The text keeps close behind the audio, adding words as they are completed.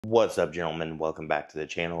What's up, gentlemen? Welcome back to the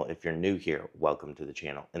channel. If you're new here, welcome to the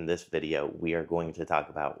channel. In this video, we are going to talk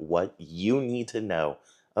about what you need to know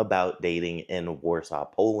about dating in Warsaw,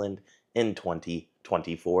 Poland in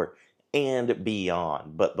 2024 and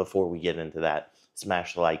beyond. But before we get into that,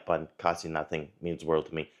 smash the like button. Costs you nothing, means the world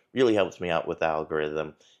to me, really helps me out with the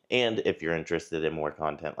algorithm. And if you're interested in more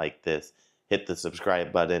content like this, hit the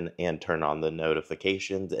subscribe button and turn on the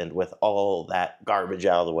notifications. And with all that garbage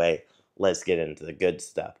out of the way, let's get into the good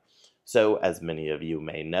stuff. So, as many of you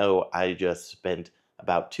may know, I just spent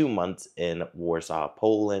about 2 months in Warsaw,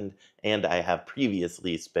 Poland, and I have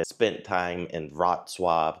previously spent time in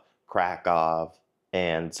Wrocław, Krakow,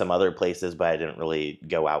 and some other places, but I didn't really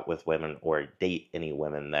go out with women or date any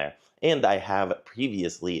women there. And I have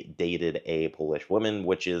previously dated a Polish woman,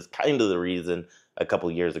 which is kind of the reason a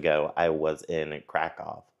couple years ago I was in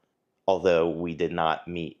Krakow, although we did not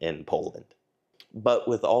meet in Poland. But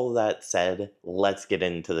with all that said, let's get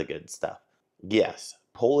into the good stuff. Yes,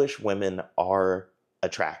 Polish women are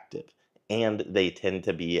attractive, and they tend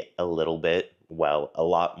to be a little bit, well, a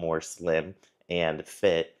lot more slim and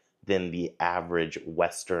fit than the average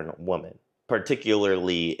Western woman,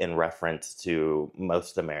 particularly in reference to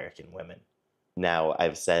most American women. Now,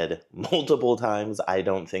 I've said multiple times I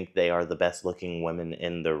don't think they are the best looking women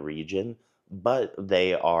in the region, but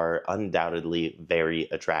they are undoubtedly very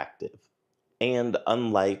attractive. And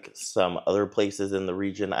unlike some other places in the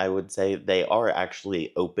region, I would say they are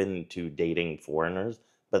actually open to dating foreigners,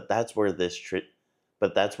 but that's where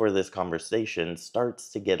this conversation starts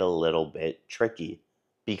to get a little bit tricky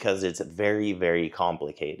because it's very, very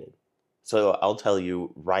complicated. So I'll tell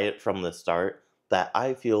you right from the start that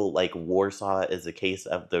I feel like Warsaw is a case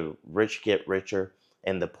of the rich get richer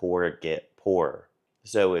and the poor get poorer.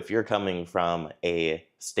 So if you're coming from a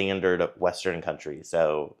standard Western country,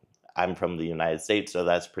 so I'm from the United States, so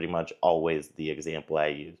that's pretty much always the example I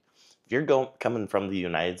use. If you're coming from the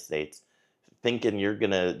United States, thinking you're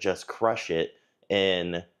going to just crush it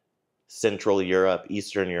in Central Europe,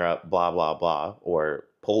 Eastern Europe, blah, blah, blah, or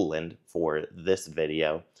Poland for this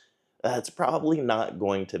video, that's probably not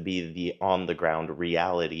going to be the on-the-ground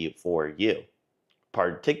reality for you,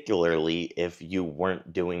 particularly if you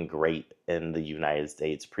weren't doing great in the United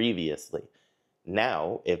States previously.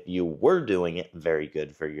 Now, if you were doing it very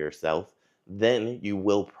good for yourself, then you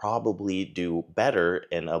will probably do better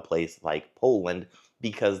in a place like Poland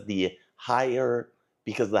because the higher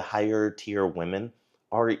tier women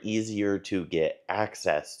are easier to get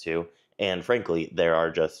access to, and frankly, there are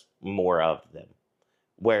just more of them.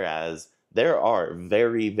 Whereas there are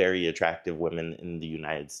very, very attractive women in the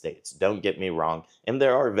United States. Don't get me wrong, and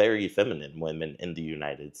there are very feminine women in the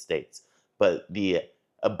United States, but the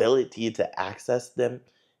ability to access them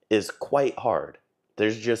is quite hard.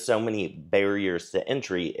 There's just so many barriers to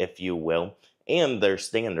entry, if you will, and their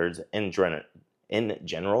standards in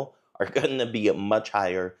general are going to be much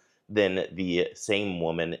higher than the same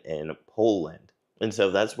woman in Poland. And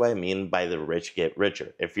so that's what I mean by the rich get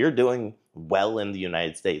richer. If you're doing well in the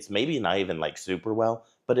United States, maybe not even like super well,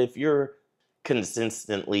 but if you're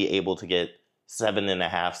consistently able to get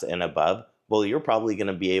 7.5s and above, well, you're probably going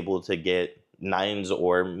to be able to get 9s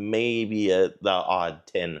or maybe the odd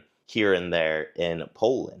 10 here and there in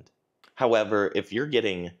Poland. However, if you're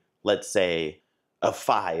getting, let's say, a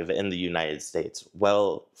 5 in the United States,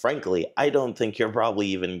 well, frankly, I don't think you're probably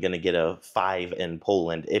even going to get a 5 in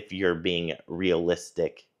Poland if you're being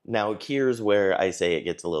realistic. Now, here's where I say it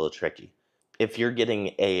gets a little tricky. If you're getting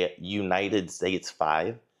a United States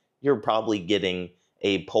 5, you're probably getting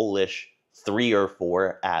a Polish 3 or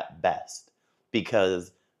 4 at best,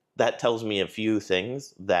 because that tells me a few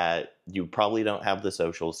things: that you probably don't have the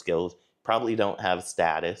social skills, probably don't have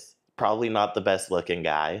status, probably not the best looking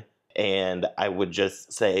guy, and I would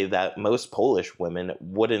just say that most Polish women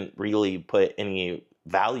wouldn't really put any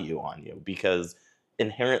value on you, because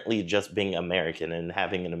inherently just being American and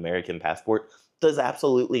having an American passport does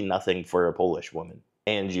absolutely nothing for a Polish woman.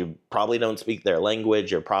 And you probably don't speak their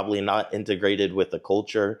language, you're probably not integrated with the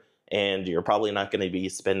culture, and you're probably not going to be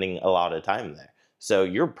spending a lot of time there. So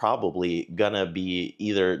you're probably going to be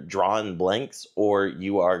either drawing blanks, or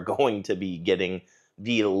you are going to be getting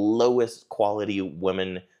the lowest quality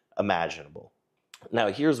women imaginable. Now,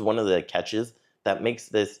 here's one of the catches that makes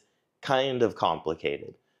this kind of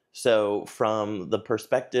complicated. So from the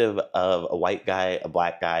perspective of a white guy, a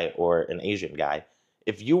black guy, or an Asian guy,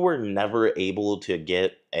 if you were never able to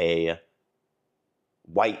get a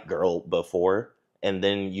white girl before, and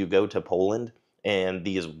then you go to Poland, and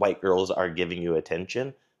these white girls are giving you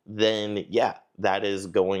attention, then yeah, that is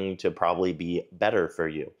going to probably be better for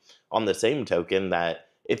you. On the same token, that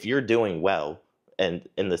if you're doing well, and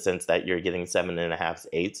in the sense that you're getting 7.5s,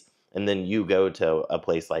 8s, and then you go to a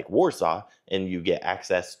place like Warsaw and you get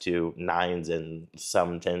access to 9s and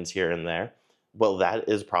some 10s here and there, well, that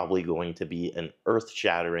is probably going to be an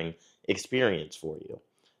earth-shattering experience for you.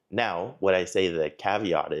 Now, what I say the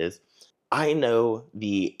caveat is, I know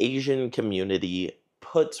the Asian community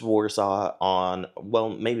puts Warsaw on, well,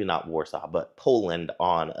 maybe not Warsaw, but Poland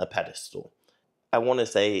on a pedestal. I want to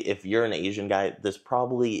say if you're an Asian guy, this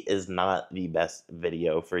probably is not the best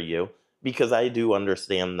video for you, because I do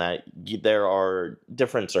understand that there are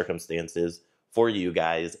different circumstances for you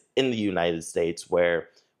guys in the United States where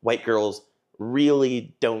white girls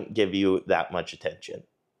really don't give you that much attention.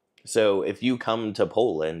 So if you come to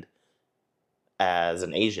Poland as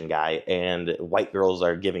an Asian guy and white girls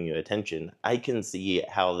are giving you attention, I can see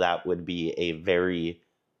how that would be a very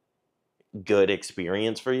good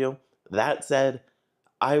experience for you. That said,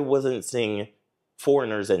 I wasn't seeing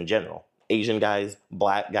foreigners in general, Asian guys,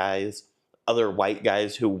 black guys, other white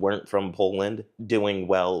guys who weren't from Poland doing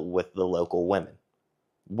well with the local women,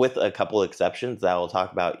 with a couple exceptions that I'll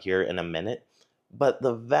talk about here in a minute. But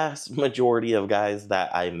the vast majority of guys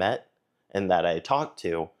that I met and that I talked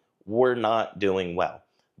to were not doing well.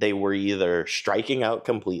 They were either striking out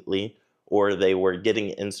completely, or they were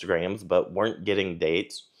getting Instagrams but weren't getting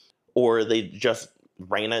dates, or they just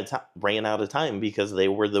ran out of time because they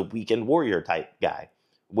were the weekend warrior type guy,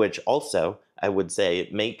 which also I would say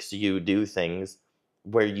makes you do things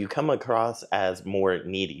where you come across as more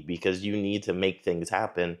needy because you need to make things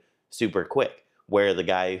happen super quick, where the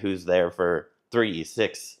guy who's there for 3,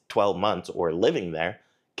 6, 12 months or living there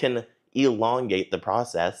can elongate the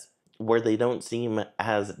process where they don't seem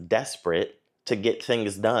as desperate to get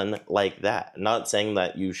things done like that. Not saying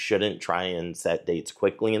that you shouldn't try and set dates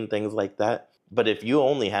quickly and things like that, but if you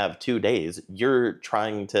only have 2 days, you're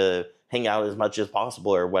trying to hang out as much as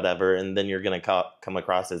possible or whatever, and then you're going to come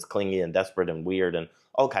across as clingy and desperate and weird and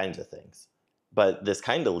all kinds of things. But this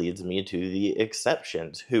kind of leads me to the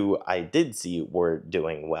exceptions, who I did see were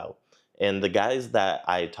doing well. And the guys that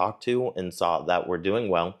I talked to and saw that were doing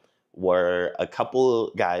well were a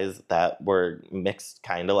couple guys that were mixed,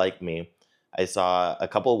 kind of like me. I saw a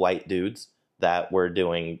couple white dudes that were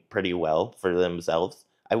doing pretty well for themselves.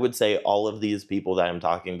 I would say all of these people that I'm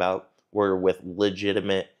talking about were with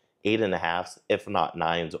legitimate 8.5s, if not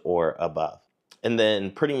 9s or above. And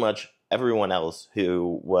then pretty much everyone else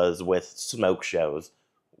who was with smoke shows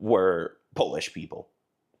were Polish people.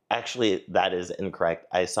 Actually, that is incorrect.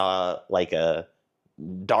 I saw like a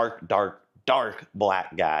dark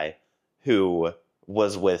black guy who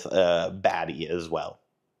was with a baddie as well.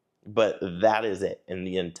 But that is it in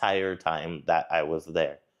the entire time that I was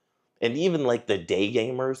there. And even like the day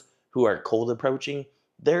gamers who are cold approaching,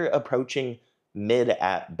 they're approaching mid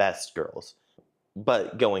at best girls.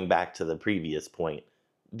 But going back to the previous point,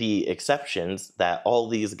 the exceptions that all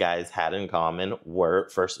these guys had in common were,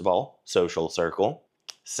 first of all, social circle.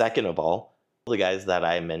 Second of all, the guys that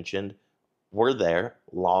I mentioned were there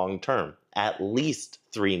long term, at least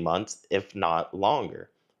 3 months, if not longer.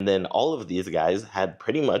 And then all of these guys had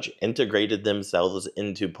pretty much integrated themselves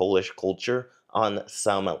into Polish culture on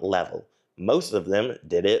some level. Most of them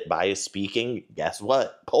did it by speaking, guess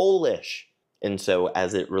what? Polish. And so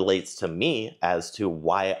as it relates to me as to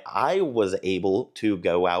why I was able to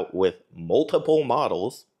go out with multiple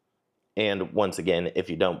models, and once again, if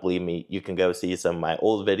you don't believe me, you can go see some of my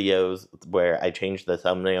old videos where I changed the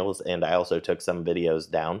thumbnails and I also took some videos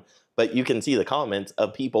down. But you can see the comments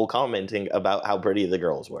of people commenting about how pretty the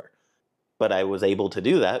girls were. But I was able to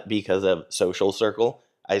do that because of social circle.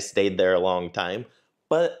 I stayed there a long time,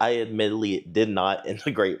 but I admittedly did not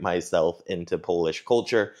integrate myself into Polish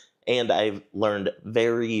culture, and I've learned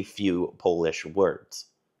very few Polish words.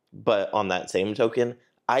 But on that same token,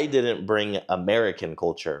 I didn't bring American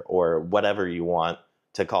culture, or whatever you want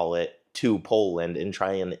to call it, to Poland and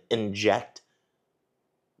try and inject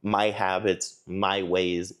my habits, my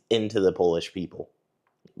ways into the Polish people.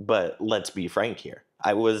 But let's be frank here.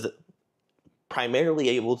 I was primarily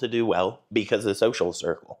able to do well because of social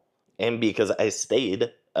circle and because I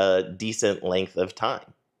stayed a decent length of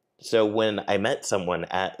time. So when I met someone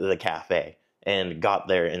at the cafe and got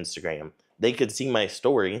their Instagram, they could see my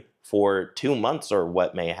story for 2 months or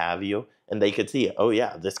what may have you, and they could see, oh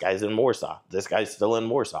yeah, this guy's in Warsaw, this guy's still in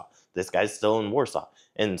Warsaw, this guy's still in Warsaw.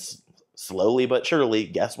 And slowly but surely,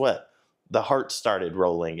 guess what? The hearts started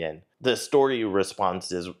rolling in. The story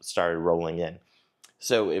responses started rolling in.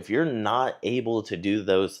 So if you're not able to do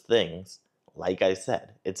those things, like I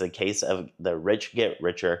said, it's a case of the rich get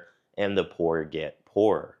richer and the poor get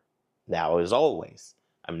poorer. Now, as always,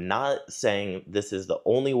 I'm not saying this is the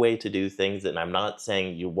only way to do things, and I'm not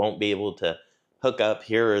saying you won't be able to hook up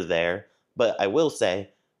here or there, but I will say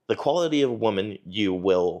the quality of woman you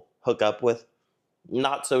will hook up with,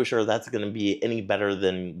 not so sure that's going to be any better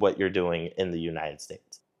than what you're doing in the United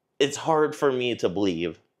States. It's hard for me to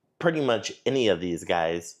believe pretty much any of these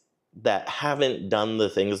guys that haven't done the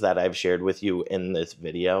things that I've shared with you in this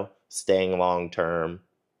video, staying long term,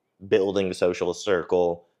 building social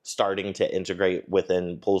circle, starting to integrate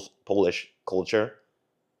within Polish culture.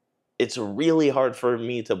 It's really hard for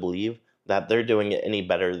me to believe that they're doing it any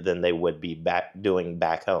better than they would be doing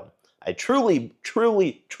back home. I truly,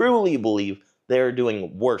 truly, truly believe they are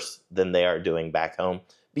doing worse than they are doing back home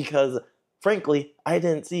because, frankly, I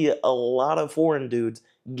didn't see a lot of foreign dudes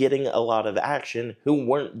getting a lot of action who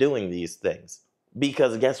weren't doing these things.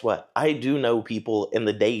 Because guess what? I do know people in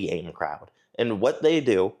the day game crowd, and what they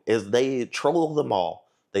do is they troll them all.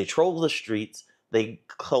 They troll the streets, they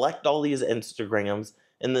collect all these Instagrams,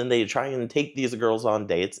 and then they try and take these girls on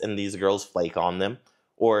dates, and these girls flake on them.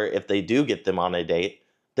 Or if they do get them on a date,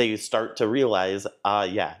 they start to realize,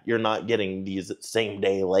 yeah, you're not getting these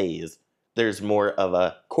same-day lays. There's more of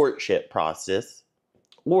a courtship process.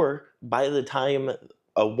 Or by the time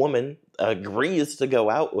a woman agrees to go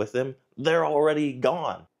out with them, they're already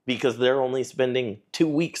gone because they're only spending 2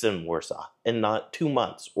 weeks in Warsaw and not 2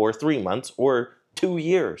 months or 3 months or 2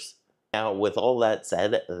 years. Now, with all that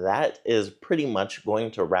said, that is pretty much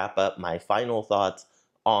going to wrap up my final thoughts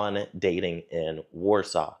on dating in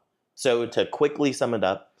Warsaw. So to quickly sum it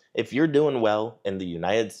up, if you're doing well in the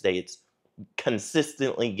United States,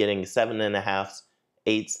 consistently getting 7.5s,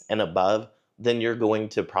 8s, and above, then you're going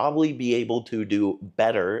to probably be able to do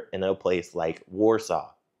better in a place like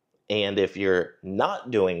Warsaw. And if you're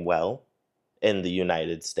not doing well in the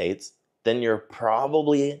United States, then you're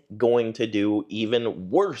probably going to do even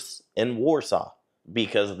worse in Warsaw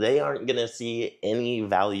because they aren't going to see any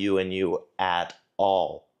value in you at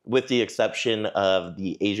all, with the exception of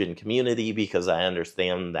the Asian community, because I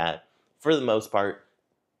understand that for the most part,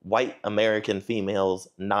 white American females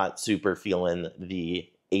not super feeling the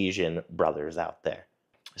Asian brothers out there.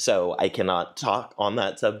 So I cannot talk on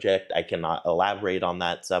that subject. I cannot elaborate on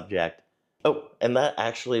that subject. Oh, and that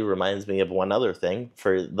actually reminds me of one other thing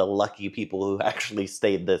for the lucky people who actually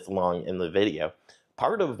stayed this long in the video.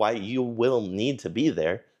 Part of why you will need to be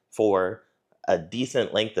there for a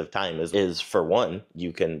decent length of time is for one,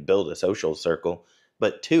 you can build a social circle,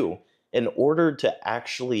 but two, in order to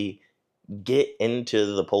actually get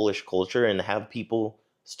into the Polish culture and have people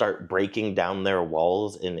start breaking down their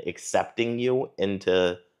walls and accepting you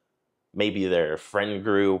into maybe their friend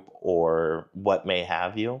group or what may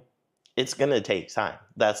have you, it's going to take time.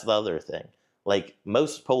 That's the other thing. Like,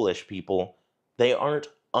 most Polish people, they aren't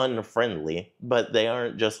unfriendly, but they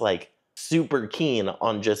aren't just like super keen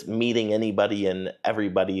on just meeting anybody and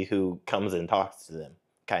everybody who comes and talks to them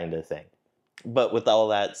kind of thing. But with all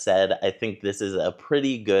that said, I think this is a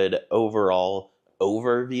pretty good overall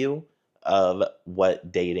overview of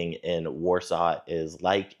what dating in Warsaw is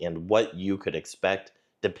like and what you could expect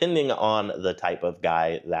depending on the type of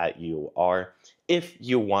guy that you are, if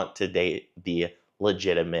you want to date the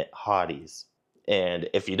legitimate hotties. And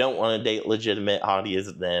if you don't want to date legitimate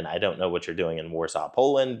hotties, then I don't know what you're doing in Warsaw,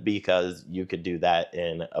 Poland, because you could do that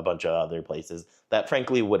in a bunch of other places that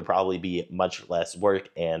frankly would probably be much less work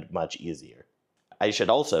and much easier. I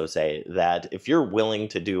should also say that if you're willing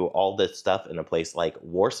to do all this stuff in a place like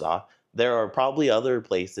Warsaw, there are probably other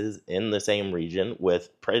places in the same region with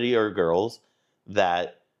prettier girls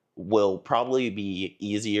that will probably be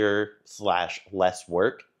easier / less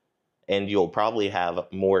work, and you'll probably have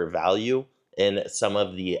more value in some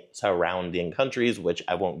of the surrounding countries, which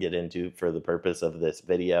I won't get into for the purpose of this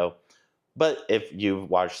video. But if you've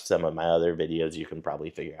watched some of my other videos, you can probably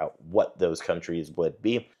figure out what those countries would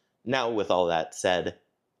be. Now, with all that said,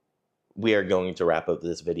 we are going to wrap up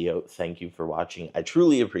this video. Thank you for watching. I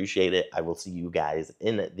truly appreciate it. I will see you guys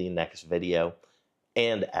in the next video.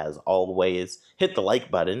 And as always, hit the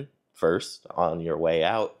like button first on your way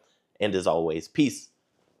out. And as always, peace.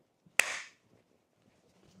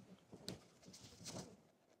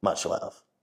 Much love.